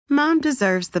Mom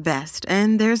deserves the best,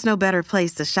 and there's no better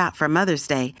place to shop for Mother's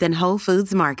Day than Whole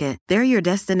Foods Market. They're your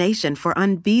destination for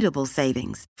unbeatable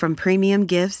savings, from premium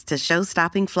gifts to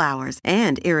show-stopping flowers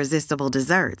and irresistible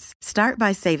desserts. Start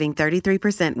by saving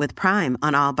 33% with Prime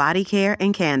on all body care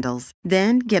and candles.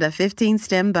 Then get a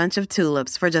 15-stem bunch of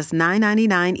tulips for just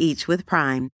 $9.99 each with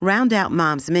Prime. Round out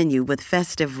Mom's menu with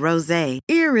festive rosé,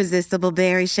 irresistible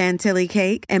berry chantilly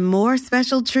cake, and more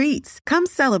special treats. Come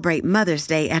celebrate Mother's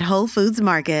Day at Whole Foods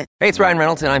Market. Hey, it's Ryan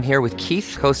Reynolds, and I'm here with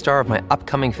Keith, co-star of my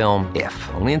upcoming film, If,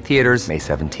 only in theaters May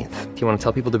 17th. Do you want to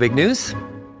tell people the big news?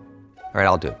 All right,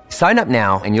 I'll do it. Sign up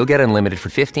now and you'll get unlimited for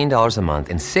 $15 a month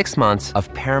and 6 months of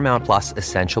Paramount Plus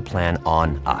Essential Plan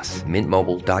on us.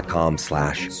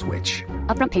 MintMobile.com/switch.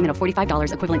 Upfront payment of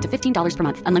 $45 equivalent to $15 per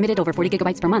month. Unlimited over 40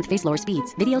 gigabytes per month. Face lower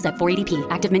speeds. Videos at 480p.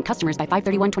 Active Mint customers by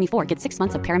 531.24 get 6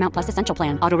 months of Paramount Plus Essential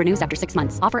Plan. Auto renews after 6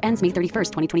 months. Offer ends May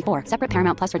 31st, 2024. Separate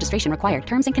Paramount Plus registration required.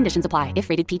 Terms and conditions apply if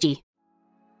rated PG.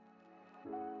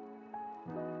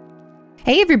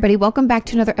 Hey everybody, welcome back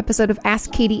to another episode of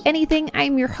Ask Katie Anything.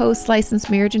 I'm your host, licensed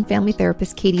marriage and family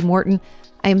therapist, Katie Morton.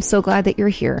 I am so glad that you're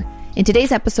here. In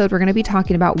today's episode, we're going to be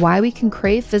talking about why we can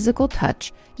crave physical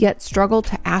touch, yet struggle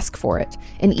to ask for it,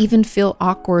 and even feel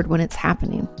awkward when it's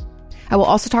happening. I will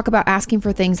also talk about asking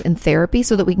for things in therapy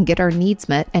so that we can get our needs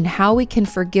met, and how we can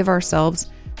forgive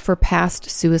ourselves for past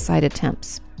suicide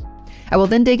attempts. I will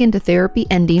then dig into therapy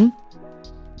ending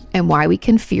and why we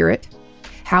can fear it,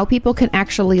 how people can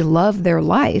actually love their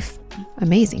life.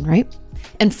 Amazing, right?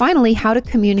 And finally, how to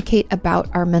communicate about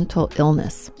our mental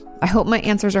illness. I hope my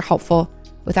answers are helpful.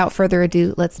 Without further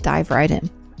ado, let's dive right in.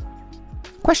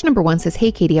 Question number 1 says,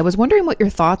 Hey Katie, I was wondering what your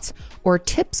thoughts or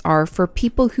tips are for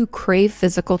people who crave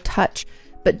physical touch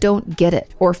but don't get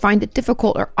it or find it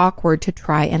difficult or awkward to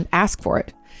try and ask for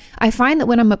it. I find that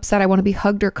when I'm upset, I want to be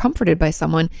hugged or comforted by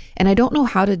someone, and I don't know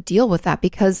how to deal with that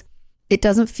because it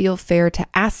doesn't feel fair to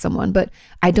ask someone, but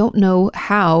I don't know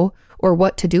how or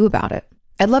what to do about it.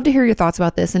 I'd love to hear your thoughts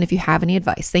about this and if you have any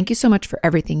advice. Thank you so much for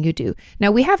everything you do.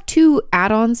 Now, we have 2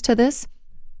 add-ons to this,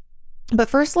 but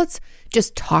first let's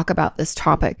just talk about this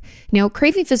topic. Now,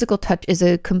 craving physical touch is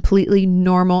a completely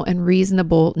normal and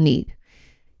reasonable need.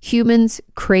 Humans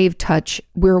crave touch.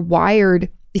 We're wired,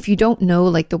 if you don't know,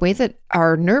 like the way that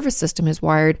our nervous system is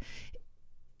wired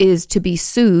is to be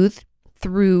soothed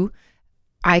through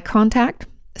eye contact,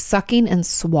 sucking and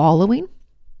swallowing.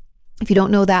 If you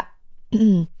don't know, that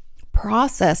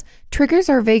process triggers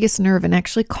our vagus nerve and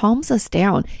actually calms us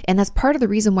down. And that's part of the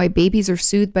reason why babies are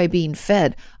soothed by being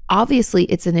fed. Obviously,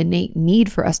 it's an innate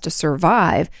need for us to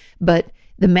survive, but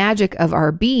the magic of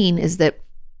our being is that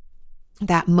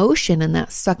motion and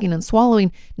that sucking and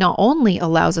swallowing not only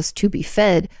allows us to be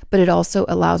fed, but it also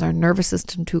allows our nervous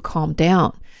system to calm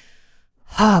down.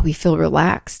 We feel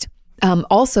relaxed.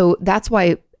 Also, that's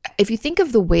why if you think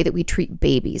of the way that we treat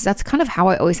babies, that's kind of how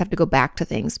I always have to go back to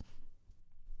things.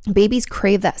 Babies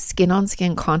crave that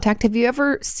skin-on-skin contact. Have you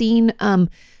ever seen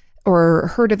or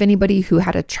heard of anybody who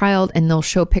had a child and they'll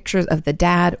show pictures of the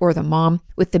dad or the mom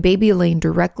with the baby laying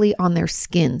directly on their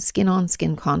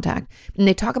skin-on-skin contact? And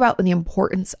they talk about the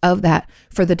importance of that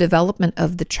for the development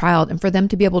of the child and for them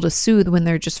to be able to soothe when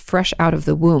they're just fresh out of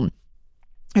the womb.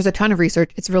 There's a ton of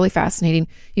research. It's really fascinating.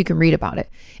 You can read about it.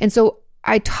 And so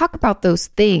I talk about those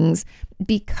things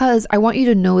because I want you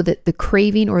to know that the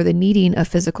craving or the needing of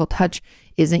physical touch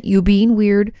isn't you being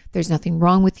weird. There's nothing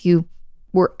wrong with you.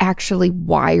 We're actually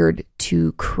wired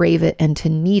to crave it and to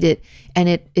need it. And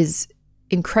it is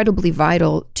incredibly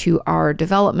vital to our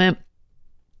development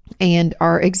and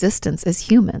our existence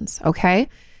as humans. Okay.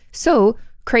 So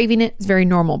craving it is very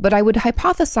normal, but I would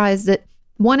hypothesize that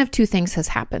one of 2 things has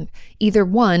happened. Either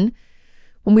one,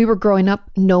 when we were growing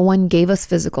up, no one gave us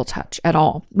physical touch at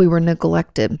all. We were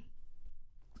neglected.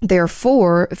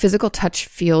 Therefore, physical touch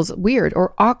feels weird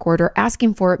or awkward, or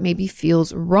asking for it maybe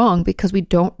feels wrong because we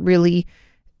don't really,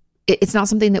 it's not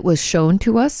something that was shown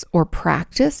to us or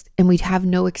practiced, and we have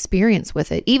no experience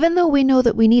with it, even though we know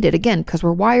that we need it. Again, because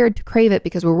we're wired to crave it,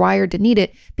 because we're wired to need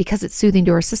it, because it's soothing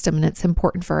to our system and it's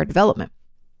important for our development.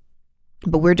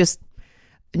 But we're just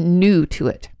new to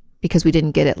it because we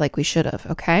didn't get it like we should have.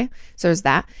 Okay. So there's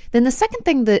that. Then the second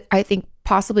thing that I think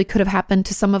possibly could have happened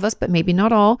to some of us, but maybe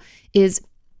not all, is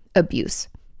abuse.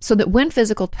 So that when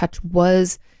physical touch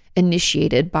was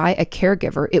initiated by a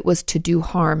caregiver, it was to do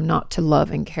harm, not to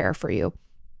love and care for you.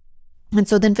 And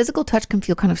so then physical touch can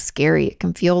feel kind of scary. It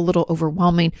can feel a little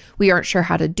overwhelming. We aren't sure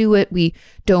how to do it.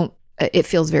 It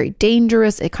feels very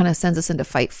dangerous. It kind of sends us into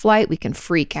fight flight. We can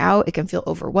freak out. It can feel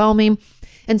overwhelming.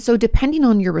 And so depending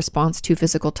on your response to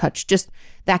physical touch, just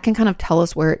that can kind of tell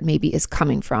us where it maybe is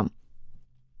coming from.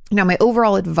 Now, my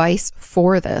overall advice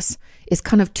for this is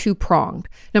kind of two-pronged.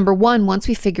 Number one, once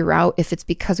we figure out if it's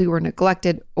because we were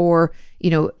neglected or,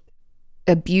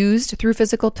 abused through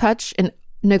physical touch, and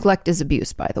neglect is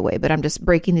abuse, by the way, but I'm just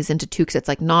breaking these into two because it's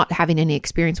like not having any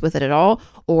experience with it at all,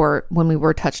 or when we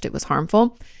were touched, it was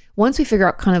harmful. Once we figure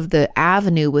out kind of the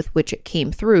avenue with which it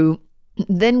came through,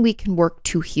 then we can work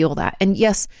to heal that. And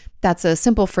yes, that's a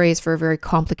simple phrase for a very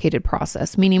complicated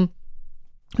process, meaning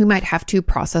we might have to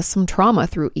process some trauma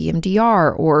through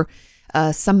EMDR or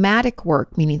somatic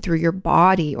work, meaning through your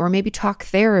body, or maybe talk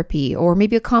therapy, or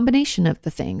maybe a combination of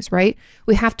the things, right?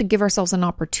 We have to give ourselves an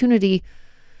opportunity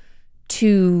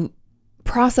to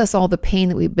process all the pain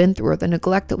that we've been through or the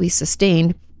neglect that we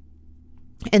sustained.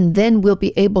 And then we'll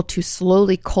be able to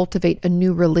slowly cultivate a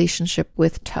new relationship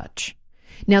with touch.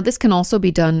 Now, this can also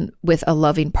be done with a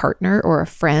loving partner or a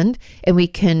friend, and we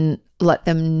can let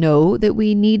them know that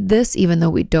we need this, even though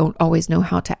we don't always know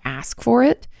how to ask for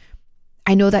it.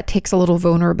 I know that takes a little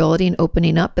vulnerability and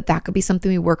opening up, but that could be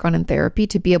something we work on in therapy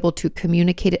to be able to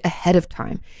communicate it ahead of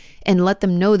time and let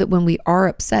them know that when we are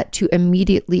upset, to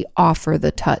immediately offer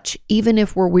the touch, even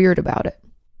if we're weird about it.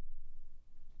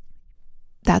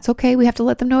 That's okay. We have to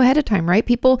let them know ahead of time, right?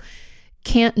 People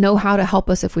can't know how to help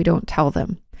us if we don't tell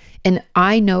them. And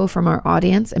I know from our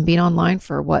audience and being online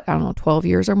for 12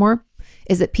 years or more,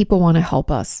 is that people want to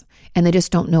help us and they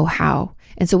just don't know how.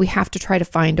 And so we have to try to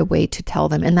find a way to tell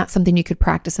them. And that's something you could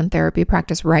practice in therapy,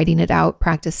 practice writing it out,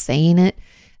 practice saying it,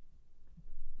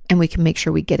 and we can make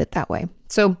sure we get it that way.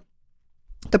 So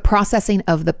the processing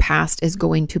of the past is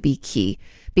going to be key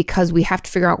because we have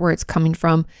to figure out where it's coming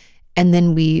from. And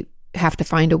then we have to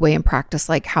find a way and practice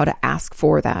like how to ask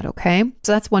for that. Okay.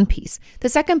 So that's one piece. The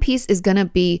second piece is going to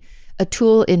be a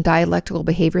tool in dialectical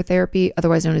behavior therapy,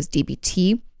 otherwise known as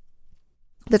DBT,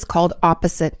 that's called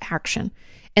opposite action.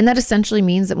 And that essentially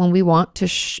means that when we want to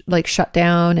shut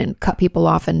down and cut people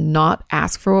off and not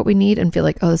ask for what we need and feel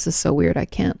like, oh, this is so weird, I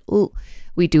can't,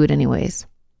 we do it anyways.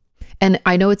 And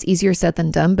I know it's easier said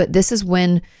than done, but this is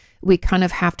when we kind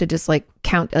of have to just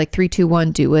count 3, 2,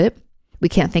 1, do it. We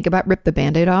can't think about rip the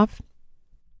Band-Aid off.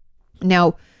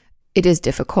 Now, it is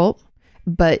difficult,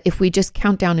 but if we just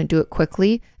count down and do it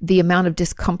quickly, the amount of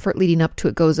discomfort leading up to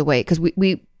it goes away because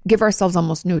we give ourselves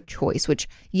almost no choice, which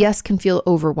yes, can feel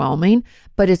overwhelming,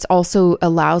 but it also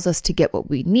allows us to get what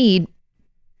we need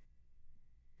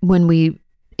when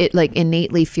it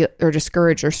innately feel or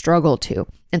discourage or struggle to.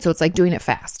 And so it's like doing it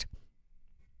fast.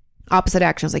 Opposite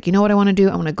action is you know what I want to do?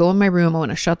 I want to go in my room. I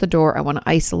want to shut the door. I want to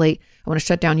isolate. I want to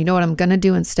shut down. You know what I'm going to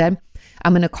do instead?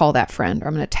 I'm going to call that friend, or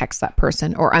I'm going to text that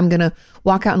person, or I'm going to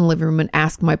walk out in the living room and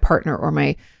ask my partner or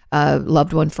my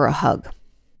loved one for a hug.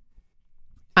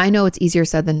 I know it's easier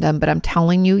said than done, but I'm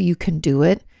telling you, you can do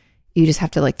it. You just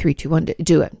have to 3, 2, 1,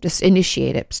 do it. Just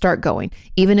initiate it. Start going.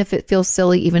 Even if it feels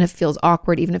silly, even if it feels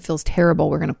awkward, even if it feels terrible,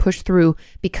 we're going to push through,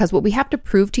 because what we have to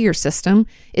prove to your system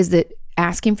is that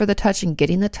asking for the touch and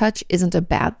getting the touch isn't a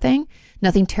bad thing.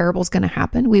 Nothing terrible is going to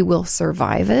happen. We will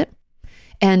survive it.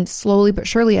 And slowly but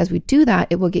surely, as we do that,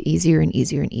 it will get easier and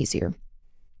easier and easier.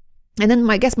 And then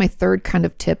my third kind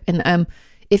of tip, and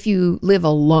if you live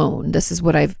alone, this is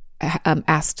what I've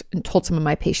asked and told some of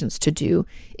my patients to do,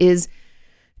 is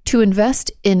to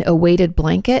invest in a weighted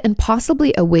blanket and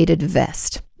possibly a weighted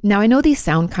vest. Now, I know these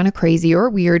sound kind of crazy or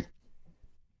weird.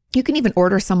 You can even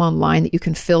order some online that you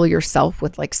can fill yourself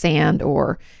with sand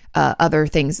or other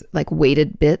things like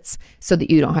weighted bits so that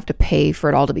you don't have to pay for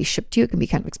it all to be shipped to you. It can be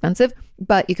kind of expensive,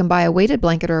 but you can buy a weighted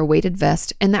blanket or a weighted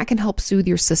vest, and that can help soothe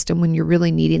your system when you're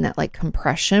really needing that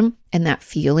compression and that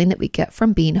feeling that we get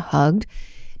from being hugged.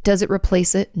 Does it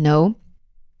replace it? No.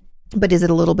 But is it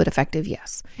a little bit effective?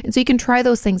 Yes. And so you can try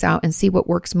those things out and see what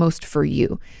works most for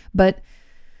you. But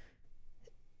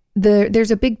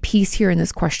there's a big piece here in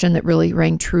this question that really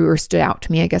rang true or stood out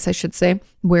to me, I guess I should say,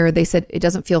 where they said it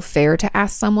doesn't feel fair to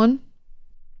ask someone.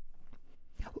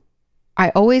 I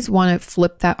always want to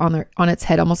flip that on its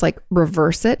head, almost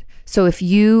reverse it. So if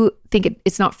you think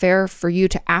it's not fair for you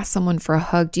to ask someone for a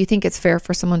hug, do you think it's fair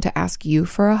for someone to ask you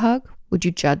for a hug? Would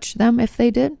you judge them if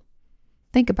they did?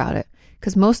 Think about it.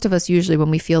 Because most of us usually,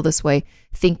 when we feel this way,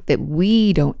 think that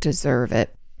we don't deserve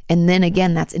it. And then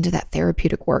again, that's into that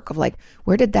therapeutic work of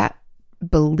where did that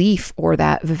belief or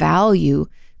that value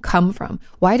come from?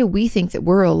 Why do we think that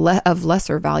we're of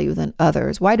lesser value than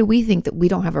others? Why do we think that we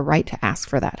don't have a right to ask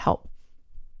for that help?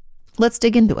 Let's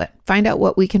dig into it. Find out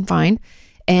what we can find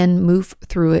and move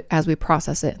through it as we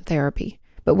process it in therapy.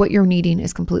 But what you're needing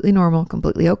is completely normal,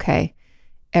 completely okay.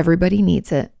 Everybody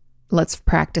needs it. Let's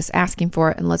practice asking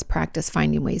for it, and let's practice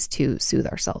finding ways to soothe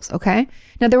ourselves, okay?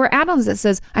 Now, there were add-ons that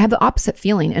says, I have the opposite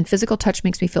feeling, and physical touch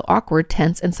makes me feel awkward,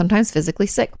 tense, and sometimes physically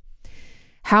sick.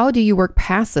 How do you work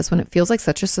past this when it feels like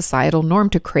such a societal norm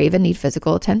to crave and need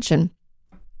physical attention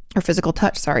or physical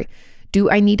touch? Sorry. Do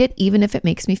I need it even if it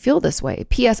makes me feel this way?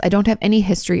 P.S. I don't have any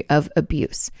history of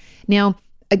abuse. Now,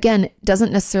 again, it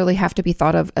doesn't necessarily have to be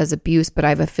thought of as abuse, but I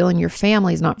have a feeling your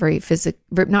family is not very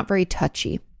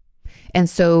touchy. And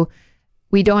so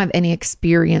we don't have any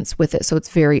experience with it. So it's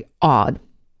very odd.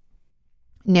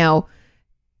 Now,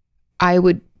 I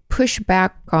would push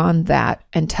back on that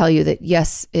and tell you that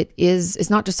yes, it's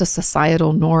not just a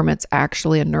societal norm. It's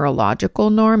actually a neurological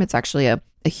norm. It's actually a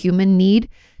human need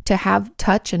to have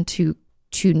touch and to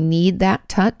need that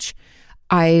touch.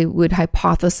 I would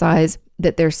hypothesize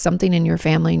that there's something in your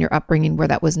family and your upbringing where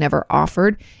that was never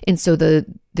offered. And so the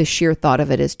sheer thought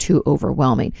of it is too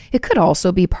overwhelming. It could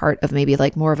also be part of maybe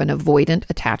like more of an avoidant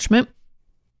attachment.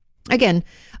 Again,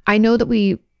 I know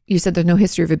that you said there's no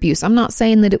history of abuse. I'm not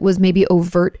saying that it was maybe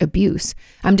overt abuse.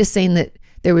 I'm just saying that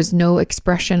there was no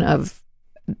expression of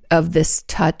this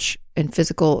touch and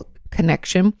physical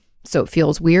connection. So it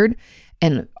feels weird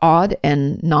and odd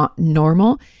and not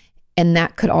normal. And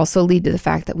that could also lead to the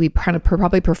fact that we kind of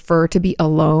probably prefer to be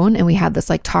alone. And we had this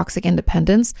like toxic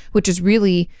independence, which is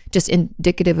really just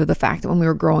indicative of the fact that when we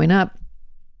were growing up,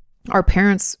 our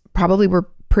parents probably were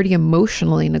pretty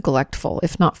emotionally neglectful,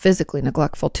 if not physically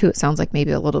neglectful too. It sounds like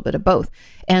maybe a little bit of both.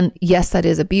 And yes, that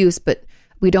is abuse, but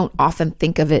we don't often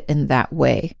think of it in that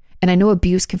way. And I know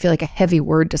abuse can feel like a heavy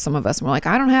word to some of us. And we're like,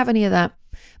 I don't have any of that.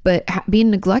 But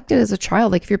being neglected as a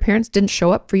child, like if your parents didn't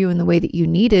show up for you in the way that you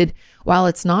needed, while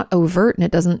it's not overt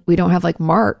and we don't have like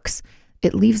marks,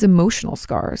 it leaves emotional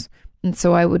scars. And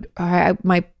so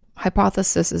my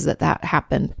hypothesis is that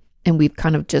happened and we've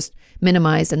kind of just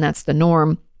minimized and that's the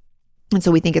norm. And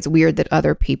so we think it's weird that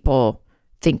other people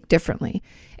think differently.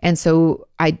 And so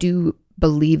I do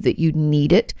believe that you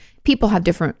need it. People have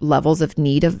different levels of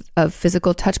need of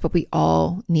physical touch, but we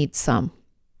all need some.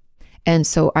 And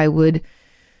so I would,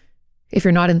 if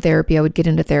you're not in therapy, I would get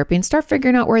into therapy and start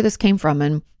figuring out where this came from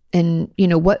and you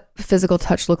know, what physical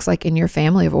touch looks like in your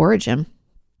family of origin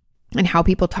and how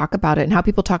people talk about it and how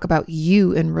people talk about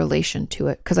you in relation to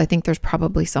it. Because I think there's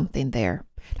probably something there.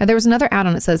 Now, there was another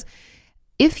add-on. It says,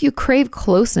 if you crave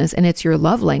closeness and it's your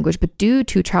love language, but due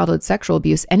to childhood sexual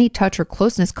abuse, any touch or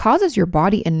closeness causes your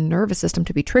body and nervous system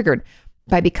to be triggered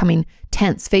by becoming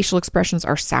tense. Facial expressions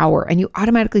are sour and you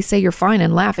automatically say you're fine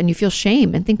and laugh and you feel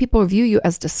shame and think people view you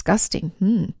as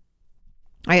disgusting.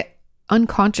 I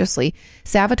unconsciously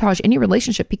sabotage any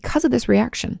relationship because of this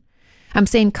reaction. I'm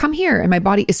saying, come here, and my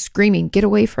body is screaming, get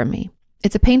away from me.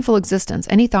 It's a painful existence.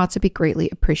 Any thoughts would be greatly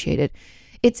appreciated.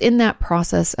 It's in that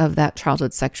process of that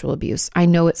childhood sexual abuse. I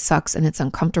know it sucks and it's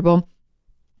uncomfortable.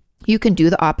 You can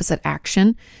do the opposite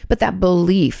action, but that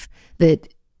belief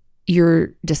that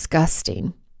you're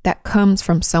disgusting, that comes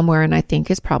from somewhere, and I think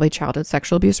is probably childhood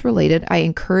sexual abuse related. I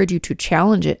encourage you to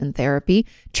challenge it in therapy,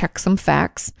 check some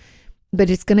facts, but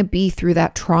it's going to be through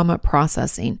that trauma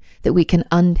processing that we can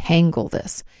untangle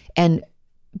this and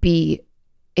be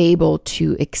able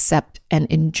to accept and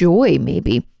enjoy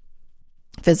maybe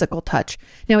physical touch.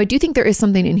 Now, I do think there is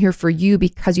something in here for you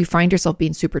because you find yourself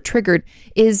being super triggered,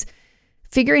 is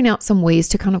figuring out some ways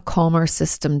to kind of calm our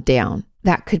system down.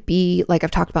 That could be, like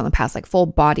I've talked about in the past, like full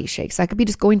body shakes. That could be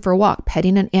just going for a walk,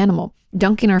 petting an animal,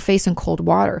 dunking our face in cold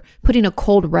water, putting a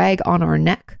cold rag on our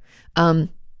neck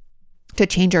to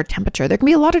change our temperature. There can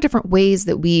be a lot of different ways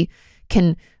that we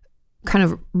can kind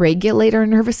of regulate our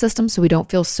nervous system so we don't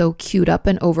feel so queued up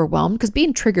and overwhelmed, because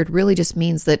being triggered really just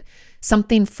means that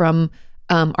something from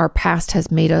our past has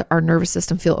made our nervous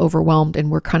system feel overwhelmed and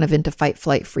we're kind of into fight,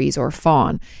 flight, freeze, or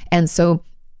fawn. And so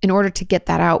in order to get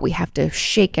that out, we have to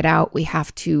shake it out. We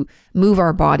have to move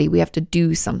our body. We have to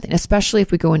do something, especially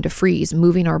if we go into freeze.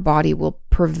 Moving our body will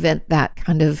prevent that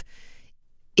kind of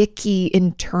icky,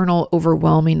 internal,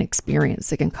 overwhelming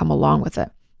experience that can come along with it.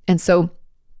 And so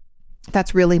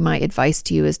that's really my advice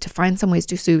to you, is to find some ways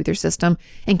to soothe your system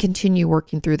and continue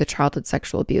working through the childhood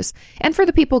sexual abuse. And for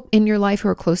the people in your life who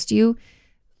are close to you,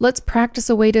 let's practice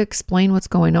a way to explain what's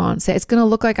going on. Say, it's going to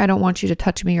look like I don't want you to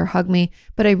touch me or hug me,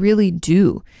 but I really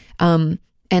do. And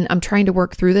I'm trying to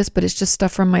work through this, but it's just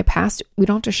stuff from my past. We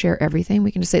don't have to share everything.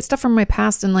 We can just say it's stuff from my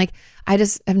past. And like, I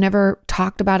just have never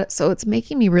talked about it. So it's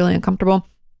making me really uncomfortable.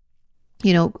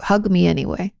 You know, hug me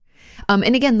anyway.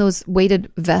 And again, those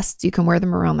weighted vests, you can wear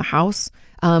them around the house.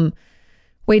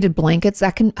 Weighted blankets,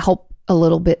 that can help a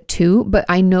little bit too. But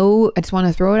I know, I just want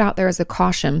to throw it out there as a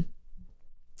caution.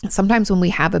 Sometimes when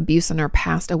we have abuse in our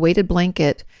past, a weighted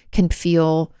blanket can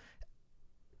feel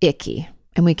icky.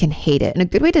 and we can hate it. And a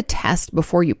good way to test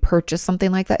before you purchase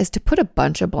something like that is to put a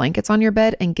bunch of blankets on your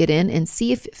bed and get in and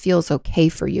see if it feels okay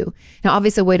for you. Now,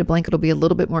 obviously, a weighted blanket will be a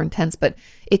little bit more intense, but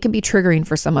it can be triggering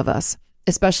for some of us,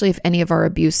 especially if any of our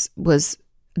abuse was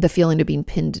the feeling of being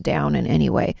pinned down in any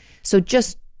way. So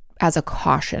just as a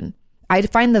caution, I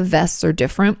find the vests are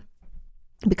different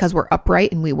because we're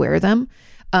upright and we wear them.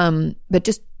 But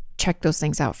just check those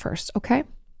things out first. Okay.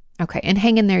 Okay. And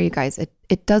hang in there, you guys.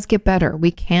 It does get better.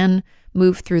 We can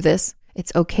move through this.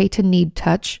 It's okay to need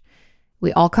touch.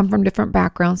 We all come from different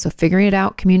backgrounds. So figuring it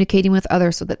out, communicating with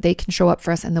others so that they can show up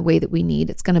for us in the way that we need,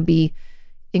 it's going to be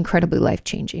incredibly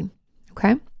life-changing.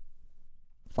 Okay.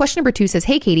 Question number 2 says,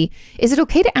 hey, Katie, is it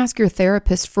okay to ask your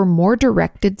therapist for more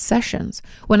directed sessions?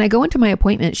 When I go into my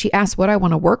appointment, she asks what I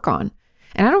want to work on,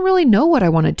 and I don't really know what I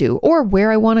want to do or where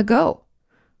I want to go.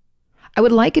 I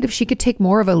would like it if she could take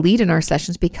more of a lead in our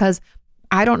sessions because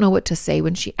I don't know what to say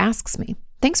when she asks me.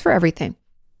 Thanks for everything.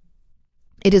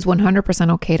 It is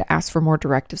 100% okay to ask for more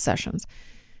directive sessions.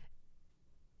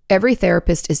 Every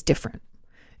therapist is different.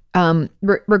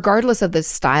 Regardless of the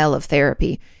style of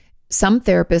therapy, some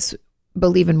therapists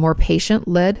believe in more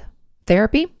patient-led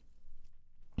therapy.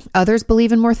 Others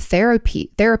believe in more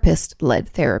therapist-led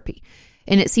therapy.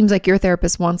 And it seems like your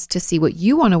therapist wants to see what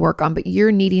you want to work on, but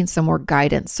you're needing some more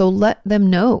guidance. So let them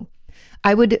know.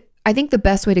 I think the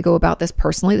best way to go about this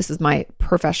personally, this is my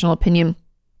professional opinion,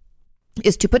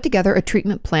 is to put together a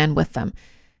treatment plan with them.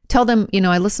 Tell them,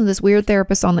 I listened to this weird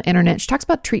therapist on the internet. She talks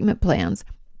about treatment plans.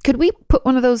 Could we put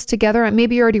one of those together?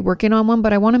 Maybe you're already working on one,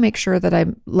 but I want to make sure that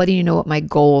I'm letting you know what my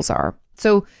goals are.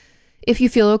 So if you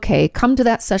feel okay, come to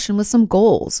that session with some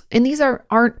goals. And these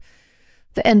aren't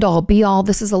the end all be all.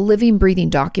 This is a living, breathing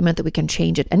document that we can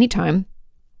change at any time,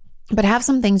 but have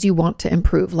some things you want to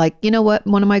improve. Like, you know what?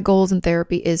 One of my goals in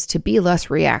therapy is to be less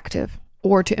reactive,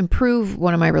 or to improve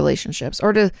one of my relationships,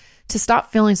 or to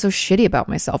stop feeling so shitty about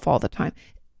myself all the time.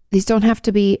 These don't have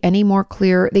to be any more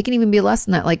clear. They can even be less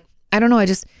than that. Like, I don't know, I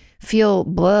just feel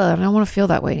blah. I don't want to feel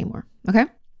that way anymore. Okay.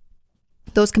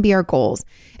 Those can be our goals.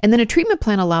 And then a treatment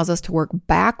plan allows us to work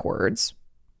backwards.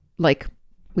 Like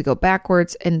we go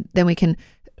backwards and then we can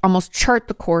almost chart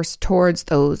the course towards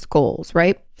those goals,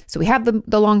 right? So we have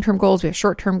the long-term goals, we have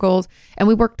short-term goals, and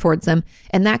we work towards them.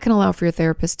 And that can allow for your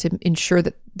therapist to ensure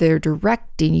that they're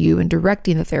directing you and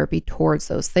directing the therapy towards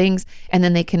those things. And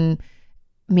then they can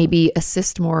maybe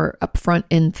assist more upfront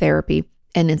in therapy.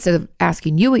 And instead of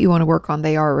asking you what you want to work on,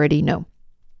 they already know.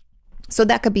 So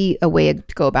that could be a way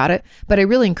to go about it. But I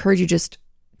really encourage you just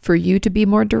for you to be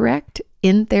more direct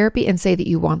in therapy and say that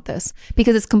you want this,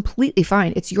 because it's completely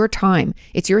fine. It's your time,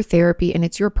 it's your therapy, and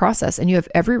it's your process. And you have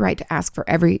every right to ask for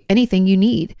anything you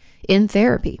need in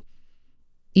therapy.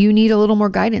 You need a little more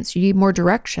guidance. You need more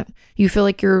direction. You feel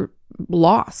like you're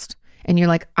lost and you're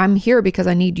like, I'm here because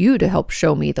I need you to help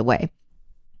show me the way.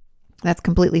 That's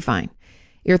completely fine.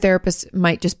 Your therapist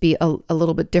might just be a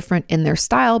little bit different in their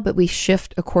style, but we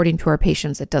shift according to our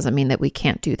patients. It doesn't mean that we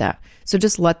can't do that. So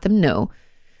just let them know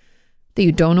that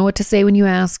you don't know what to say when you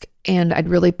ask. And I'd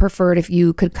really prefer it if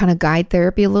you could kind of guide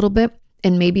therapy a little bit.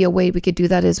 And maybe a way we could do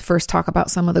that is first talk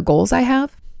about some of the goals I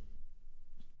have.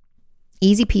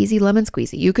 Easy peasy, lemon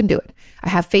squeezy. You can do it. I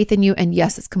have faith in you. And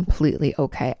yes, it's completely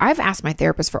okay. I've asked my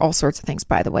therapist for all sorts of things,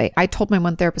 by the way. I told my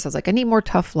one therapist, I was like, I need more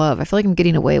tough love. I feel like I'm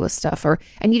getting away with stuff. Or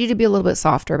I need you to be a little bit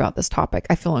softer about this topic.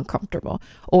 I feel uncomfortable.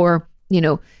 Or,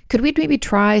 could we maybe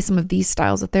try some of these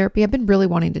styles of therapy? I've been really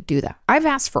wanting to do that. I've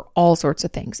asked for all sorts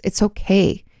of things. It's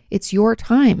okay. It's your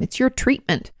time. It's your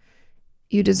treatment.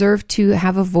 You deserve to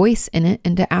have a voice in it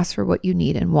and to ask for what you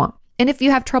need and want. And if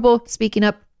you have trouble speaking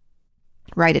up,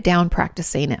 write it down, practice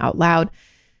saying it out loud.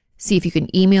 See if you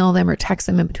can email them or text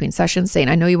them in between sessions saying,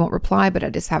 I know you won't reply, but I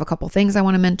just have a couple things I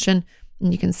want to mention.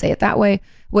 And you can say it that way.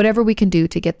 Whatever we can do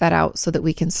to get that out so that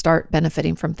we can start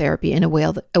benefiting from therapy in a way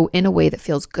that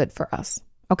feels good for us.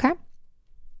 Okay?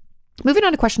 Moving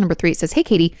on to question number 3, it says, hey,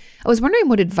 Katie, I was wondering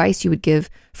what advice you would give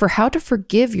for how to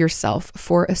forgive yourself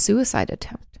for a suicide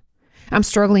attempt. I'm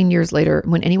struggling years later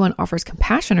when anyone offers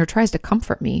compassion or tries to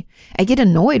comfort me. I get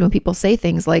annoyed when people say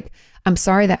things like, I'm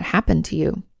sorry that happened to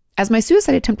you. As my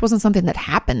suicide attempt wasn't something that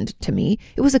happened to me,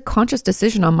 it was a conscious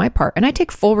decision on my part, and I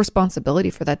take full responsibility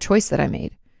for that choice that I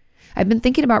made. I've been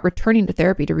thinking about returning to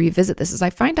therapy to revisit this as I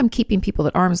find I'm keeping people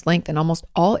at arm's length in almost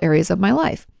all areas of my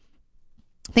life.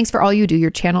 Thanks for all you do. Your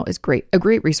channel is great. A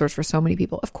great resource for so many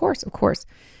people. Of course.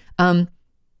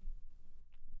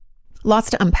 Lots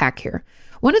to unpack here.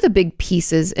 One of the big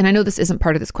pieces, and I know this isn't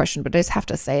part of this question, but I just have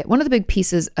to say it. One of the big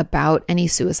pieces about any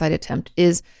suicide attempt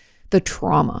is the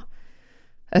trauma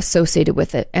associated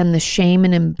with it and the shame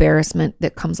and embarrassment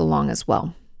that comes along as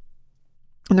well.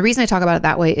 And the reason I talk about it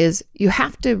that way is you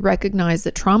have to recognize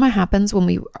that trauma happens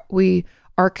when we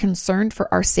are concerned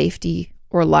for our safety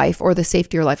or life, or the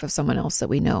safety or life of someone else that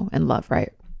we know and love,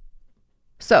 right?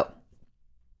 So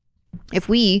if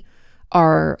we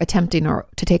are attempting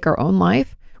to take our own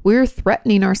life, we're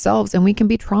threatening ourselves and we can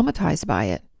be traumatized by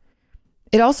it.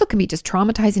 It also can be just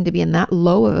traumatizing to be in that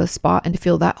low of a spot and to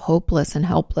feel that hopeless and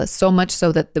helpless, so much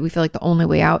so that we feel like the only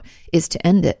way out is to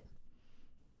end it.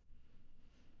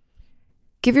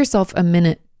 Give yourself a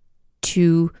minute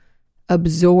to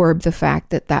absorb the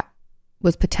fact that that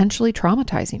was potentially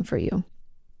traumatizing for you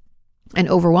and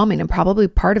overwhelming. And probably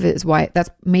part of it is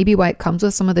that's maybe why it comes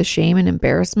with some of the shame and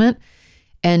embarrassment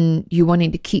and you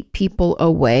wanting to keep people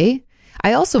away.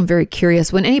 I also am very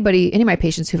curious when any of my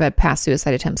patients who've had past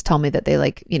suicide attempts tell me that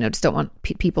they just don't want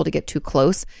people to get too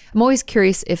close. I'm always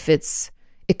curious if it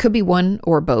could be one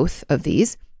or both of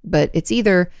these, but it's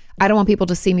either I don't want people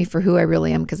to see me for who I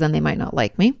really am because then they might not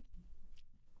like me,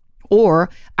 or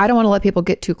I don't want to let people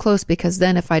get too close because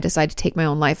then if I decide to take my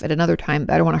own life at another time,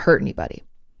 I don't want to hurt anybody,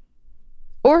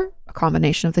 or a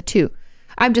combination of the two.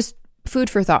 I'm just food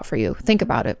for thought for you. Think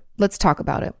about it. Let's talk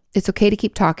about it. It's okay to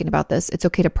keep talking about this. It's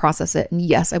okay to process it. And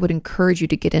yes, I would encourage you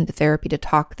to get into therapy to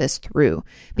talk this through,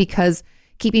 because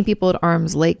keeping people at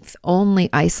arm's length only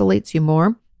isolates you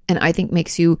more. And I think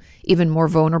makes you even more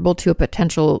vulnerable to a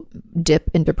potential dip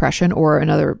in depression or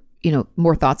another,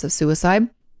 more thoughts of suicide.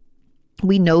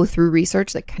 We know through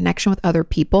research that connection with other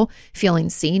people, feeling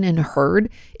seen and heard,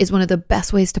 is one of the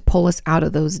best ways to pull us out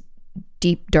of those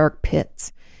deep, dark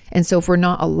pits. And so if we're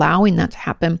not allowing that to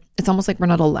happen, it's almost like we're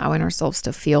not allowing ourselves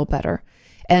to feel better.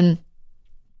 And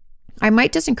I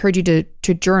might just encourage you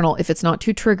to journal if it's not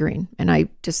too triggering. And I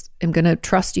just am going to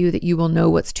trust you that you will know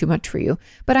what's too much for you.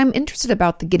 But I'm interested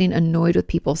about the getting annoyed with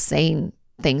people saying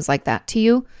things like that to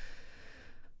you.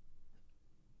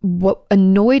 What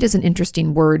annoyed is an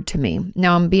interesting word to me.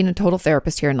 Now I'm being a total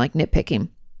therapist here and nitpicking,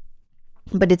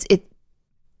 but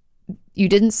you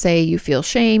didn't say you feel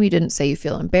shame. You didn't say you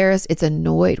feel embarrassed. It's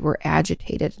annoyed. We're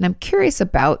agitated. And I'm curious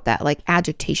about that,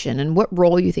 agitation, and what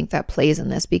role you think that plays in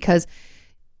this. Because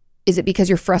is it because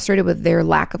you're frustrated with their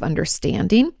lack of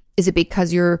understanding? Is it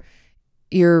because you're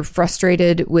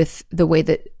frustrated with the way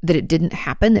that it didn't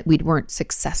happen, that we weren't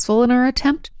successful in our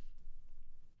attempt?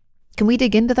 Can we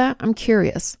dig into that? I'm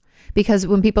curious. Because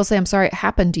when people say, I'm sorry it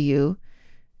happened to you,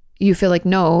 you feel like,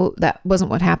 no, that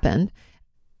wasn't what happened.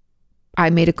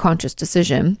 I made a conscious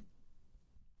decision.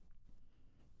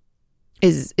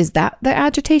 Is that the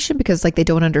agitation? Because they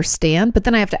don't understand. But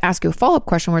then I have to ask you a follow-up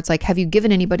question where it's have you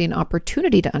given anybody an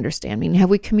opportunity to understand? I mean, have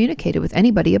we communicated with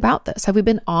anybody about this? Have we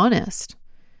been honest?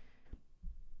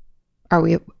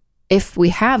 If we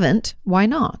haven't, why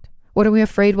not? What are we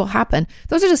afraid will happen?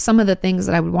 Those are just some of the things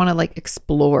that I would want to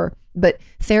explore. But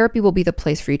therapy will be the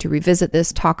place for you to revisit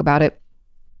this, talk about it,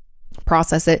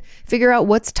 process it, figure out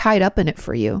what's tied up in it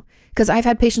for you. Because I've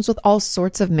had patients with all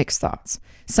sorts of mixed thoughts.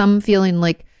 Some feeling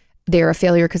like they're a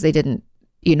failure because they didn't,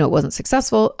 it wasn't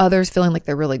successful. Others feeling like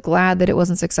they're really glad that it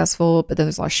wasn't successful, but then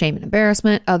there's a lot of shame and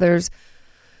embarrassment. Others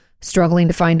struggling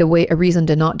to find a reason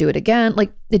to not do it again.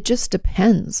 It just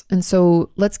depends. And so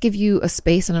let's give you a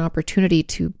space and an opportunity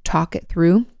to talk it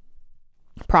through,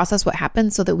 process what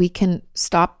happened so that we can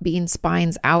stop being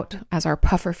spines out as our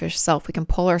pufferfish self. We can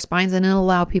pull our spines in and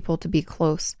allow people to be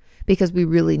close, because we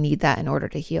really need that in order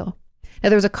to heal. Now,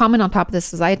 there was a comment on top of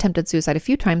this as I attempted suicide a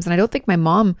few times, and I don't think my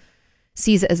mom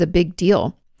sees it as a big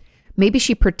deal. Maybe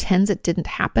she pretends it didn't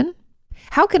happen.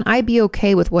 How can I be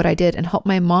okay with what I did and help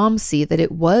my mom see that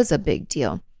it was a big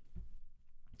deal?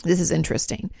 This is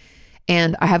interesting.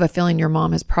 And I have a feeling your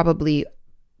mom has probably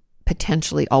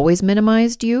potentially always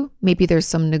minimized you. Maybe there's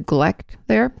some neglect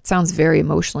there. It sounds very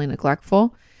emotionally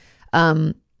neglectful.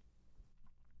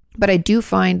 But I do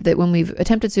find that when we've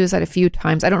attempted suicide a few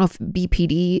times, I don't know if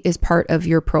BPD is part of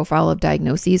your profile of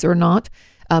diagnoses or not.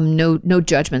 No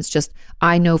judgments. Just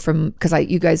I know because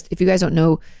if you guys don't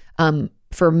know,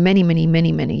 for many, many,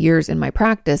 many, many years in my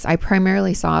practice, I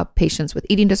primarily saw patients with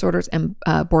eating disorders and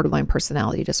borderline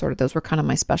personality disorder. Those were kind of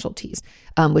my specialties,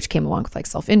 which came along with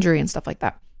self-injury and stuff like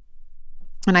that.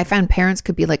 And I found parents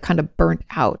could be kind of burnt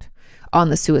out on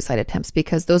the suicide attempts,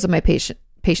 because those of my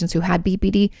patients who had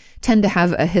BPD tend to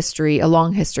have a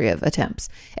long history of attempts.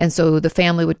 And so the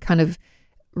family would kind of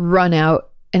run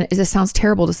out, and it sounds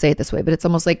terrible to say it this way, but it's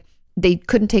almost like they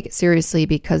couldn't take it seriously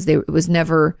because it was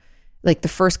never the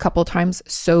first couple of times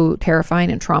so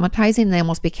terrifying and traumatizing. They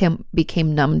almost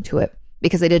became numb to it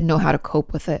because they didn't know how to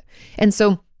cope with it. And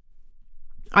so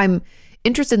I'm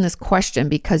interested in this question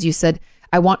because you said,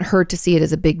 I want her to see it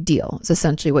as a big deal. It's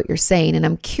essentially what you're saying. And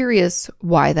I'm curious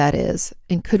why that is.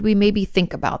 And could we maybe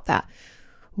think about that?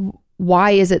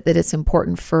 why is it that it's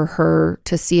important for her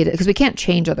to see it? Because we can't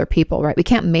change other people, right? We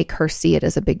can't make her see it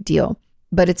as a big deal,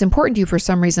 but it's important to you for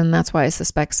some reason. That's why I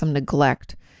suspect some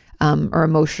neglect or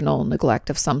emotional neglect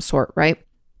of some sort, right?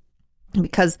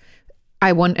 Because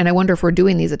I wonder if we're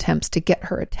doing these attempts to get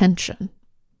her attention.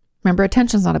 Remember,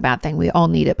 attention's not a bad thing. We all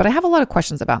need it, but I have a lot of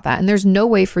questions about that. And there's no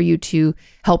way for you to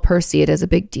help her see it as a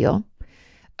big deal.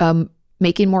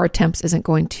 Making more attempts isn't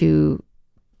going to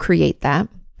create that.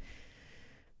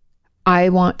 I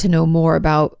want to know more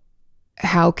about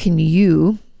how can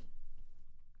you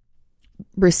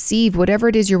receive whatever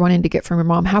it is you're wanting to get from your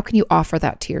mom. How can you offer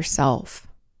that to yourself?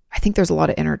 I think there's a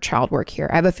lot of inner child work here.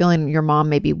 I have a feeling your mom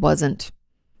maybe wasn't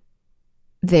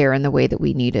there in the way that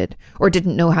we needed, or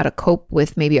didn't know how to cope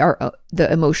with maybe the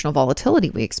emotional volatility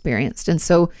we experienced. And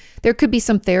so there could be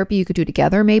some therapy you could do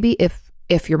together, maybe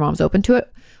if your mom's open to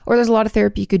it, or there's a lot of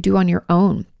therapy you could do on your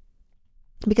own.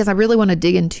 Because I really want to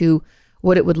dig into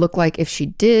what it would look like if she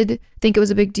did think it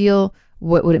was a big deal.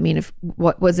 What would it mean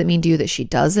what does it mean to you that she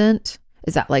doesn't?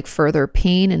 Is that like further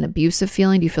pain and abusive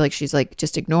feeling? Do you feel like she's like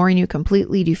just ignoring you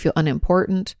completely? Do you feel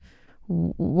unimportant?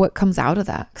 What comes out of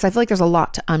that? Because I feel like there's a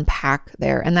lot to unpack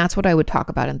there. And that's what I would talk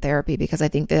about in therapy, because I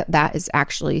think that is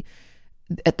actually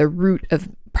at the root of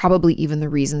probably even the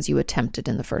reasons you attempted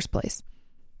in the first place.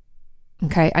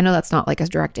 Okay. I know that's not like a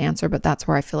direct answer, but that's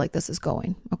where I feel like this is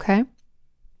going. Okay.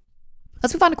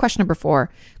 Let's move on to question number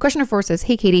 4. Question number 4 says,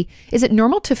 hey, Katie, is it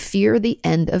normal to fear the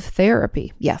end of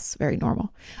therapy? Yes, very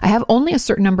normal. I have only a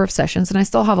certain number of sessions and I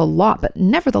still have a lot, but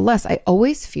nevertheless, I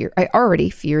already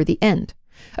fear the end.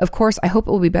 Of course, I hope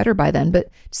it will be better by then, but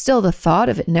still the thought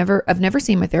of never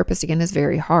seeing my therapist again is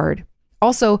very hard.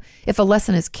 Also, if a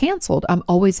lesson is canceled, I'm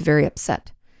always very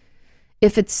upset.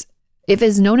 If it's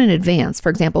known in advance, for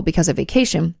example, because of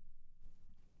vacation,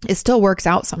 it still works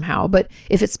out somehow. But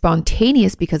if it's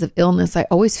spontaneous because of illness, I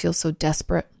always feel so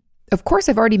desperate. Of course,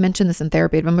 I've already mentioned this in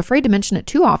therapy, but I'm afraid to mention it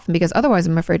too often because otherwise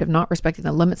I'm afraid of not respecting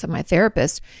the limits of my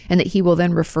therapist and that he will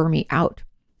then refer me out.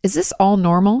 Is this all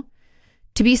normal?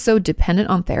 To be so dependent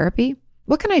on therapy?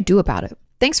 What can I do about it?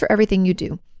 Thanks for everything you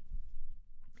do.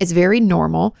 It's very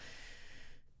normal.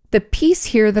 The piece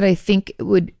here that I think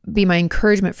would be my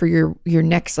encouragement for your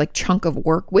next like chunk of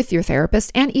work with your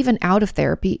therapist and even out of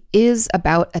therapy is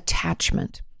about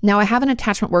attachment. Now, I have an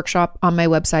attachment workshop on my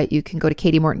website. You can go to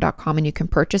katiemorton.com and you can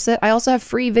purchase it. I also have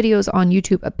free videos on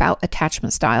YouTube about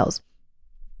attachment styles.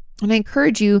 And I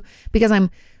encourage you, because I'm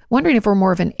wondering if we're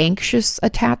more of an anxious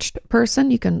attached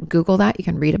person. You can Google that. You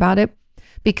can read about it,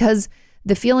 because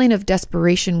the feeling of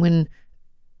desperation when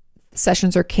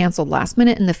sessions are canceled last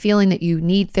minute and the feeling that you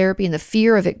need therapy and the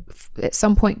fear of it at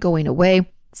some point going away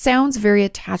sounds very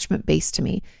attachment based to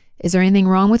me. Is there anything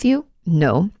wrong with you?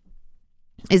 No.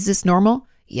 Is this normal?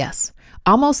 Yes.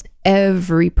 Almost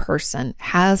every person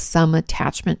has some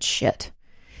attachment shit.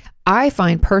 I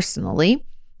find personally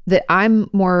that I'm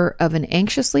more of an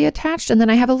anxiously attached, and then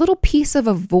I have a little piece of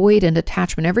avoidant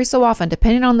attachment every so often,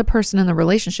 depending on the person and the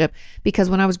relationship, because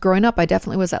when I was growing up, I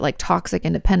definitely was that like toxic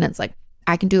independence, like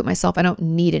I can do it myself. I don't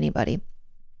need anybody,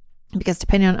 because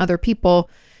depending on other people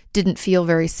didn't feel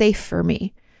very safe for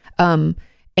me. And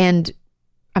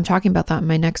I'm talking about that in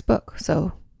my next book,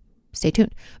 so stay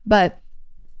tuned. But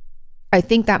I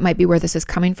think that might be where this is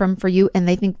coming from for you. And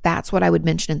I think that's what I would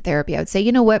mention in therapy. I would say,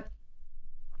 you know what?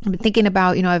 I've been thinking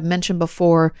about, I've mentioned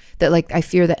before that like I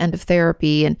fear the end of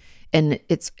therapy and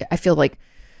I feel like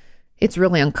it's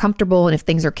really uncomfortable. And if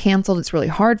things are canceled, it's really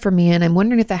hard for me. And I'm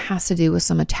wondering if that has to do with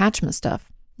some attachment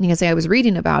stuff. You can say I was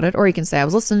reading about it, or you can say I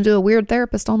was listening to a weird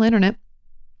therapist on the internet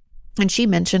and she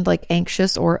mentioned like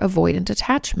anxious or avoidant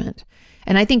attachment.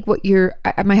 And I think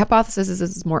my hypothesis is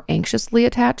this is more anxiously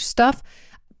attached stuff,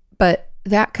 but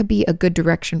that could be a good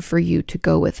direction for you to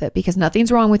go with it, because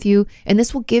nothing's wrong with you. And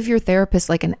this will give your therapist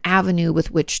like an avenue with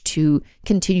which to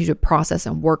continue to process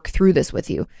and work through this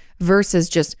with you, versus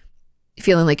just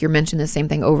feeling like you're mentioning the same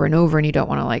thing over and over and you don't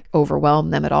want to like overwhelm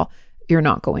them at all. You're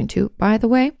not going to, by the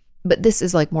way, but this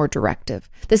is like more directive.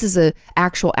 This is an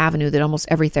actual avenue that almost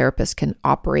every therapist can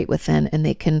operate within, and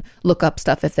they can look up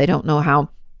stuff if they don't know how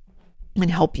and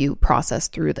help you process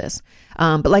through this.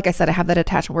 But like I said, I have that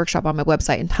attachment workshop on my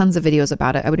website and tons of videos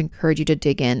about it. I would encourage you to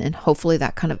dig in, and hopefully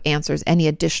that kind of answers any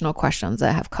additional questions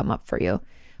that have come up for you.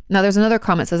 Now, there's another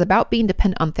comment that says, about being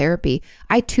dependent on therapy,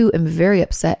 I too am very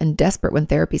upset and desperate when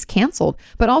therapy's canceled,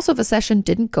 but also if a session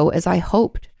didn't go as I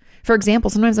hoped. For example,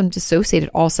 sometimes I'm dissociated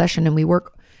all session and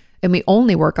we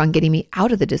only work on getting me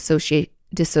out of the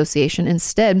dissociation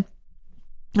instead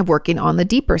of working on the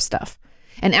deeper stuff.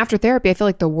 And after therapy, I feel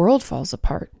like the world falls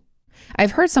apart.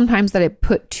 I've heard sometimes that I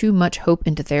put too much hope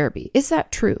into therapy. Is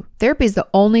that true? Therapy is the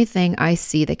only thing I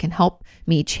see that can help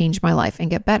me change my life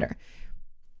and get better.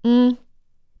 I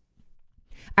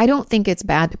don't think it's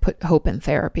bad to put hope in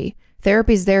therapy.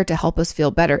 Therapy's there to help us feel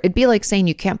better. It'd be like saying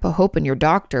you can't put hope in your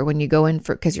doctor when you go in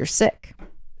because you're sick.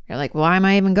 You're like, why am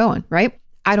I even going, right?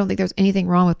 I don't think there's anything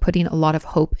wrong with putting a lot of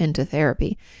hope into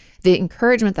therapy. The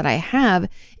encouragement that I have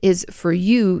is for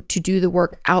you to do the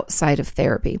work outside of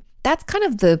therapy. That's kind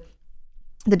of the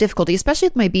difficulty, especially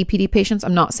with my BPD patients.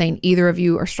 I'm not saying either of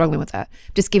you are struggling with that.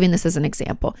 I'm just giving this as an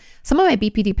example. Some of my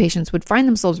BPD patients would find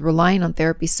themselves relying on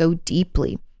therapy so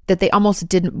deeply that they almost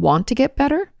didn't want to get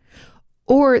better,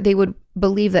 or they would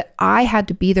believe that I had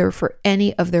to be there for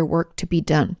any of their work to be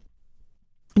done.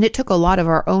 And it took a lot of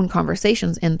our own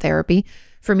conversations in therapy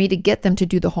for me to get them to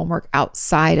do the homework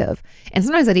outside of. And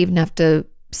sometimes I'd even have to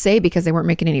say, because they weren't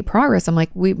making any progress, I'm like,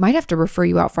 we might have to refer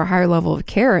you out for a higher level of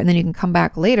care, and then you can come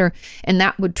back later. And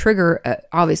that would trigger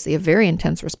obviously a very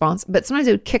intense response. But sometimes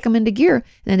it would kick them into gear, and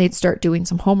then they'd start doing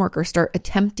some homework or start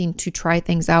attempting to try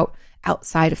things out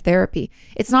outside of therapy.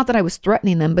 It's not that I was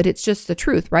threatening them, but it's just the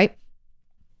truth, right?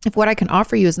 If what I can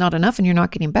offer you is not enough and you're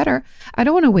not getting better, I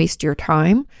don't want to waste your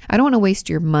time. I don't want to waste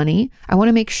your money. I want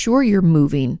to make sure you're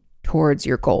moving towards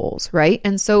your goals, right?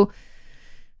 And so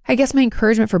I guess my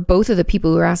encouragement for both of the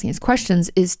people who are asking these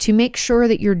questions is to make sure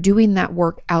that you're doing that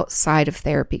work outside of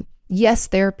therapy. Yes,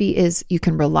 therapy is, you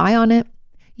can rely on it.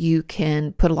 You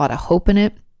can put a lot of hope in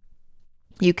it.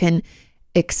 You can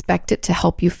expect it to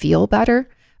help you feel better.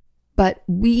 But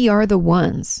we are the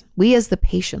ones, we as the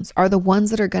patients are the ones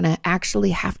that are going to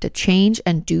actually have to change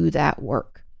and do that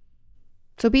work.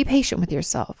 So be patient with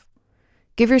yourself.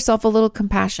 Give yourself a little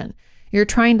compassion. You're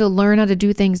trying to learn how to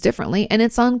do things differently, and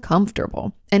it's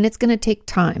uncomfortable, and it's going to take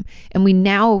time. And we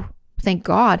now, thank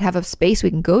God, have a space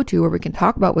we can go to where we can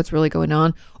talk about what's really going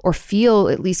on, or feel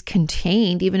at least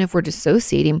contained, even if we're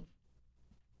dissociating.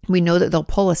 We know that they'll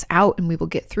pull us out and we will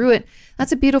get through it.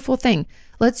 That's a beautiful thing.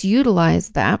 Let's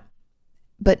utilize that.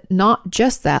 But not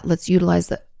just that, let's utilize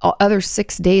the other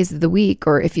 6 days of the week,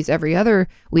 or if it's every other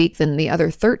week, then the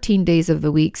other 13 days of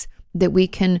the weeks, that we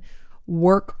can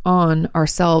work on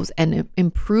ourselves and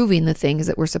improving the things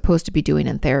that we're supposed to be doing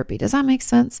in therapy. Does that make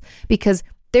sense? Because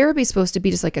therapy is supposed to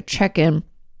be just like a check-in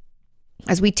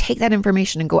as we take that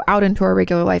information and go out into our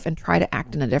regular life and try to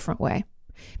act in a different way.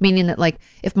 Meaning that, like,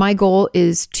 if my goal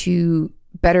is to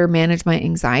better manage my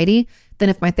anxiety, then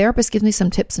if my therapist gives me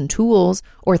some tips and tools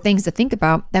or things to think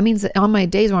about, that means that on my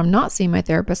days where I'm not seeing my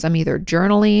therapist, I'm either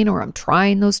journaling or I'm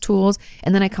trying those tools.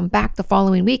 And then I come back the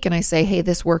following week and I say, hey,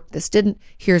 this worked, this didn't.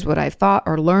 Here's what I've thought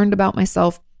or learned about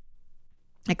myself,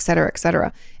 et cetera, et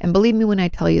cetera. And believe me when I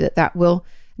tell you that that will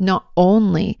not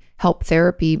only help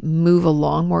therapy move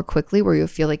along more quickly, where you'll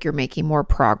feel like you're making more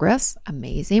progress,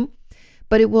 amazing,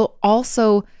 but it will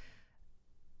also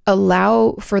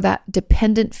allow for that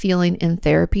dependent feeling in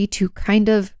therapy to kind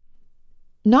of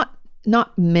not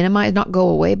minimize, not go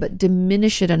away, but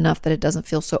diminish it enough that it doesn't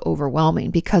feel so overwhelming,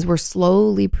 because we're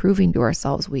slowly proving to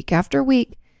ourselves week after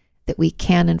week that we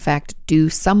can, in fact, do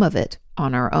some of it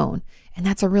on our own. And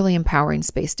that's a really empowering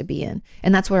space to be in.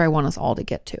 And that's where I want us all to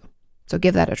get to. So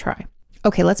give that a try.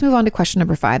 Okay, let's move on to question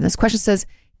number 5. This question says,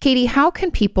 Katie, how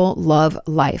can people love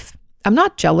life? I'm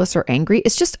not jealous or angry.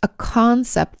 It's just a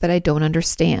concept that I don't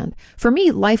understand. For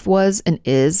me, life was and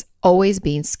is always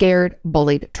being scared,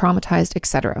 bullied, traumatized,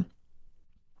 etc.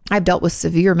 I've dealt with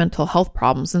severe mental health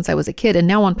problems since I was a kid. And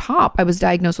now on top, I was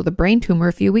diagnosed with a brain tumor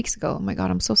a few weeks ago. Oh my God,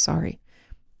 I'm so sorry.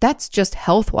 That's just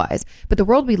health-wise. But the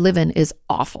world we live in is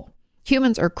awful.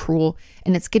 Humans are cruel,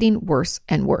 and it's getting worse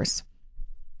and worse.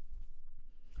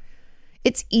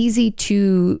 It's easy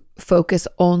to focus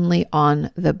only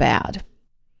on the bad.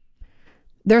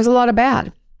 There's a lot of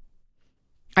bad.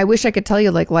 I wish I could tell you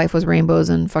like life was rainbows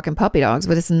and fucking puppy dogs,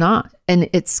 but it's not.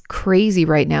 And it's crazy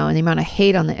right now. And the amount of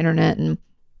hate on the internet and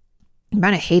the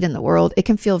amount of hate in the world, it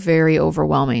can feel very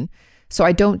overwhelming. So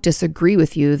I don't disagree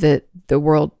with you that the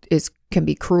world can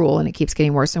be cruel and it keeps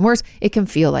getting worse and worse. It can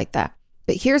feel like that.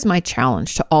 But here's my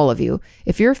challenge to all of you.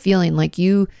 If you're feeling like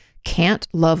you can't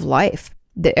love life,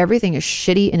 that everything is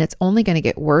shitty and it's only going to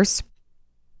get worse,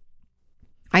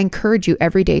 I encourage you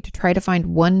every day to try to find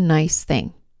one nice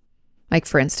thing. Like,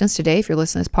 for instance, today, if you're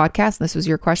listening to this podcast and this was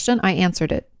your question, I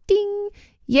answered it. Ding!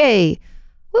 Yay!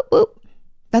 Whoop, whoop.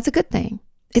 That's a good thing.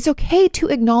 It's okay to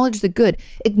acknowledge the good.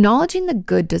 Acknowledging the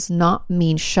good does not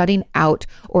mean shutting out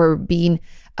or being,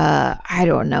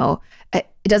 it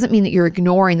doesn't mean that you're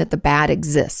ignoring that the bad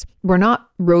exists. We're not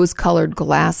rose-colored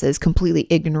glasses, completely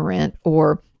ignorant,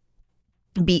 or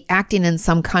be acting in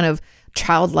some kind of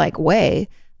childlike way.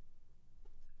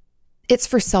 It's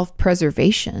for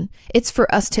self-preservation. It's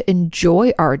for us to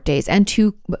enjoy our days and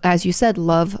to, as you said,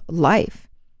 love life.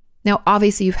 Now,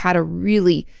 obviously, you've had a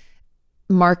really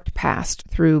marked past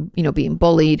through, being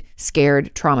bullied,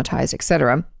 scared, traumatized,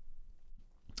 etc.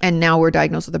 And now we're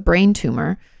diagnosed with a brain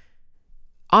tumor.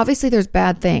 Obviously, there's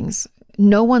bad things.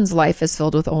 No one's life is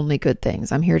filled with only good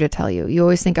things. I'm here to tell you. You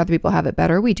always think other people have it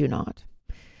better. We do not.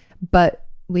 But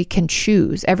we can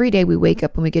choose. Every day we wake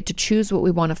up and we get to choose what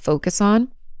we want to focus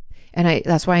on. And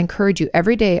that's why I encourage you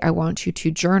every day. I want you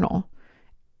to journal,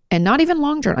 and not even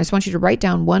long journal. I just want you to write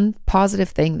down one positive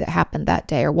thing that happened that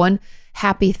day, or one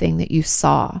happy thing that you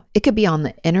saw. It could be on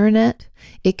the internet.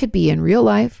 It could be in real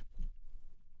life.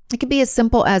 It could be as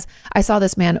simple as, I saw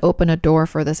this man open a door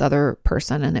for this other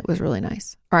person and it was really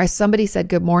nice. Or somebody said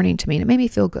good morning to me and it made me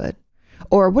feel good.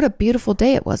 Or what a beautiful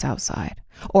day it was outside.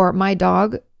 Or my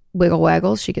dog wiggle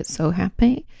waggles, she gets so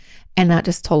happy. And that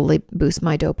just totally boosts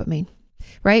my dopamine,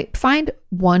 right? Find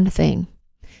one thing,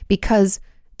 because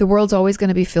the world's always going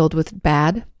to be filled with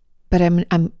bad, but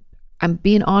I'm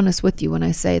being honest with you when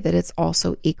I say that it's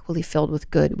also equally filled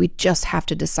with good. We just have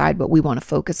to decide what we want to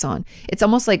focus on. It's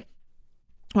almost like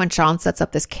when Sean sets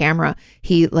up this camera,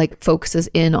 he focuses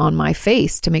in on my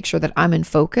face to make sure that I'm in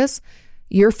focus.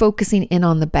 You're focusing in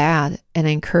on the bad, and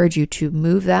I encourage you to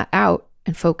move that out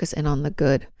and focus in on the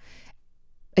good.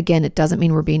 Again, it doesn't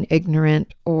mean we're being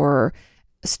ignorant or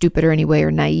stupid or any way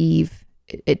or naive.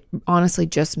 It honestly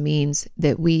just means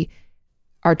that we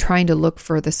are trying to look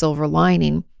for the silver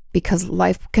lining, because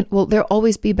life there'll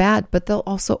always be bad, but there'll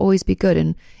also always be good.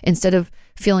 And instead of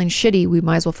feeling shitty, we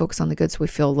might as well focus on the good so we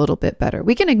feel a little bit better.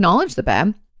 We can acknowledge the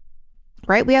bad,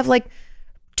 right? We have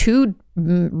 2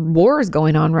 wars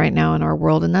going on right now in our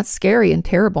world, and that's scary and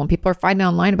terrible. And people are fighting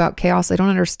online about chaos they don't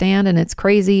understand, and it's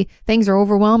crazy. Things are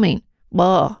overwhelming.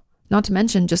 Blah. Not to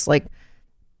mention just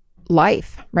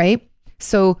life, right?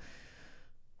 So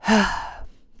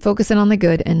focus in on the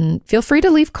good, and feel free to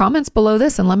leave comments below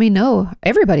this and let me know.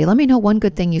 Everybody, let me know one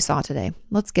good thing you saw today.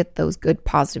 Let's get those good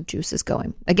positive juices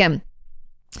going. Again,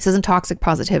 this isn't toxic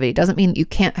positivity. It doesn't mean that you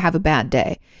can't have a bad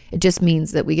day. It just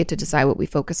means that we get to decide what we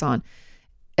focus on.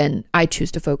 And I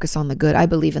choose to focus on the good. I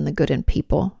believe in the good in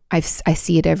people. I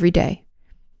see it every day.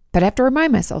 But I have to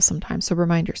remind myself sometimes, so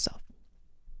remind yourself.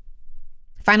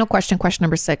 Final question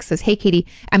number 6 says, "Hey, Katie,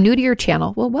 I'm new to your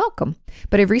channel." Well, welcome.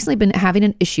 "But I've recently been having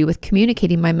an issue with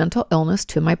communicating my mental illness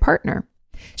to my partner.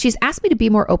 She's asked me to be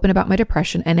more open about my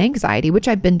depression and anxiety, which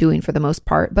I've been doing for the most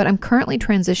part, but I'm currently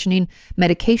transitioning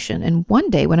medication. And one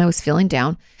day when I was feeling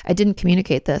down, I didn't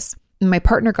communicate this, and my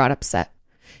partner got upset.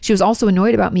 She was also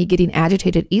annoyed about me getting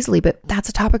agitated easily, but that's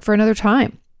a topic for another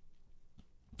time.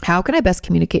 How can I best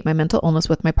communicate my mental illness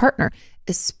with my partner,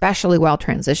 especially while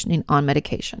transitioning on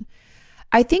medication?"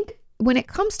 I think when it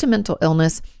comes to mental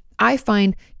illness, I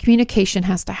find communication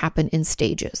has to happen in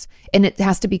stages, and it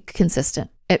has to be consistent.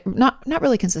 Not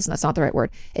really consistent. That's not the right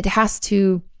word. It has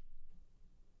to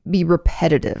be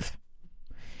repetitive.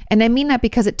 And I mean that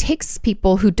because it takes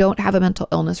people who don't have a mental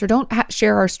illness or don't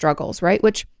share our struggles, right?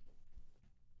 Which,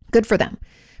 good for them.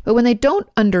 But when they don't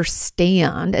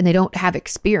understand and they don't have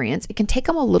experience, it can take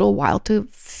them a little while to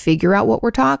figure out what we're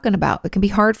talking about. It can be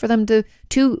hard for them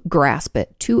to grasp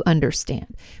it, to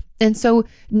understand. And so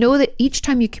know that each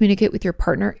time you communicate with your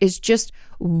partner is just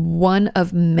one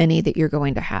of many that you're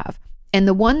going to have. And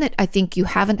the one that I think you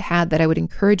haven't had that I would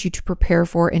encourage you to prepare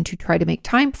for and to try to make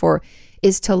time for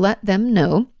is to let them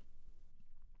know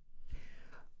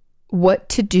what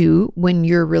to do when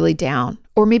you're really down,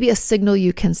 or maybe a signal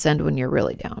you can send when you're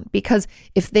really down. Because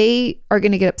if they are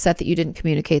going to get upset that you didn't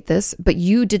communicate this, but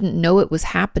you didn't know it was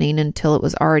happening until it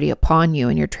was already upon you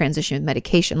and your transition with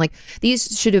medication,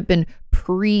 these should have been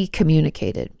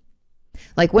pre-communicated.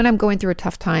 When I'm going through a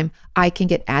tough time, I can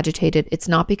get agitated. It's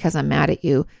not because I'm mad at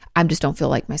you. I just don't feel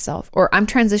like myself. Or I'm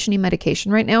transitioning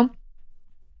medication right now.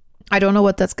 I don't know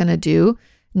what that's going to do.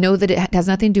 Know that it has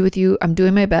nothing to do with you. I'm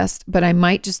doing my best, but I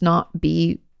might just not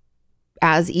be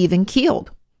as even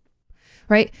keeled,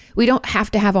 right? We don't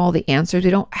have to have all the answers. We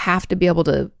don't have to be able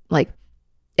to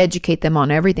educate them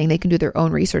on everything. They can do their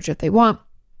own research if they want.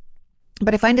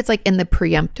 But I find it's in the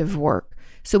preemptive work.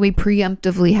 So we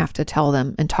preemptively have to tell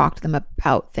them and talk to them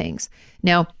about things.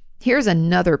 Now, here's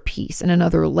another piece and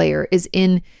another layer is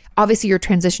in, obviously you're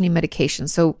transitioning medication.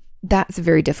 So that's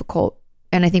very difficult.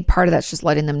 And I think part of that's just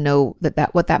letting them know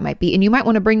that what that might be. And you might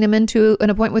want to bring them into an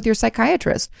appointment with your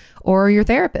psychiatrist or your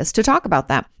therapist to talk about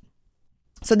that.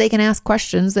 So they can ask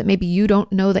questions that maybe you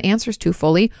don't know the answers to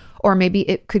fully, or maybe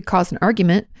it could cause an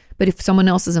argument. But if someone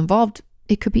else is involved,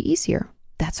 it could be easier.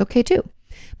 That's okay too.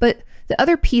 But the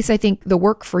other piece, I think the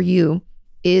work for you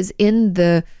is in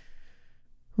the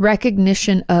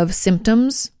recognition of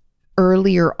symptoms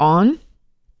earlier on,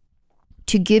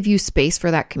 to give you space for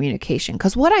that communication.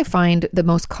 Because what I find the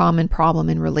most common problem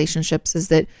in relationships is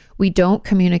that we don't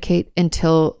communicate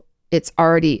until it's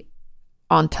already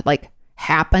on to like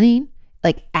happening,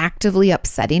 like actively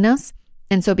upsetting us.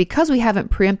 And so because we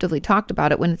haven't preemptively talked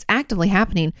about it, when it's actively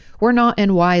happening, we're not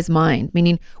in wise mind,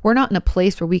 meaning we're not in a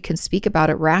place where we can speak about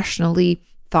it rationally,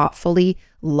 thoughtfully,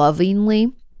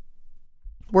 lovingly.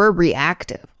 We're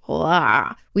reactive.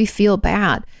 We feel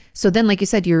bad. So then, like you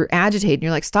said, you're agitated and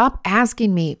you're like, stop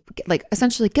asking me, like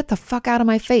essentially get the fuck out of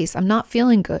my face. I'm not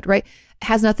feeling good, right? It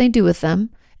has nothing to do with them,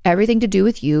 everything to do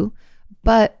with you.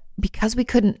 But because we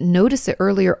couldn't notice it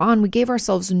earlier on, we gave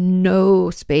ourselves no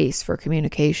space for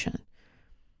communication.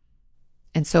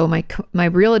 And so my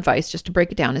real advice, just to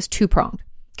break it down, is two-pronged.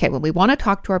 Okay, when we want to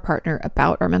talk to our partner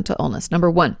about our mental illness, number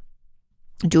one,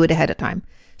 do it ahead of time.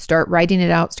 Start writing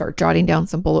it out, start jotting down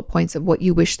some bullet points of what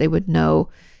you wish they would know,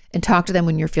 and talk to them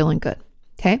when you're feeling good.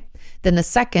 Okay. Then the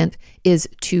second is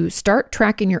to start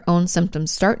tracking your own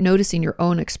symptoms, start noticing your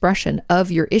own expression of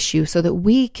your issue so that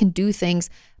we can do things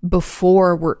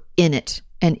before we're in it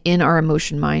and in our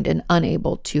emotion mind and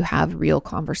unable to have real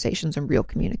conversations and real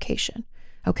communication.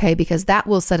 Okay. Because that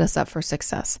will set us up for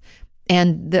success.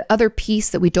 And the other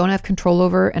piece that we don't have control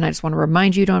over, and I just want to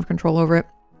remind you, don't have control over it.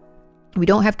 We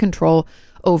don't have control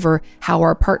over how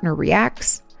our partner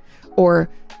reacts or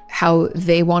how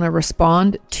they want to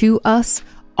respond to us.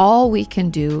 All we can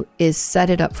do is set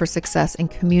it up for success and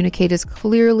communicate as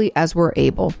clearly as we're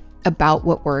able about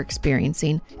what we're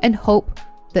experiencing and hope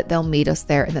that they'll meet us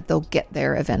there and that they'll get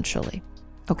there eventually.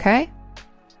 Okay?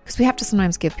 Because we have to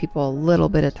sometimes give people a little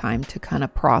bit of time to kind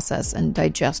of process and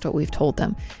digest what we've told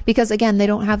them. Because again, they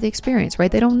don't have the experience,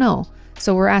 right? They don't know.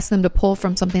 So we're asking them to pull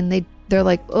from something they're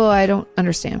like, oh, I don't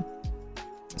understand.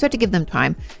 So I have to give them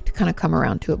time to kind of come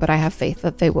around to it, but I have faith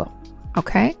that they will.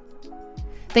 Okay?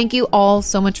 Thank you all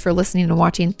so much for listening and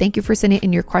watching. Thank you for sending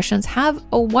in your questions. Have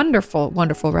a wonderful,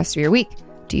 wonderful rest of your week.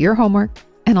 Do your homework,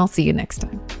 and I'll see you next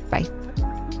time. Bye.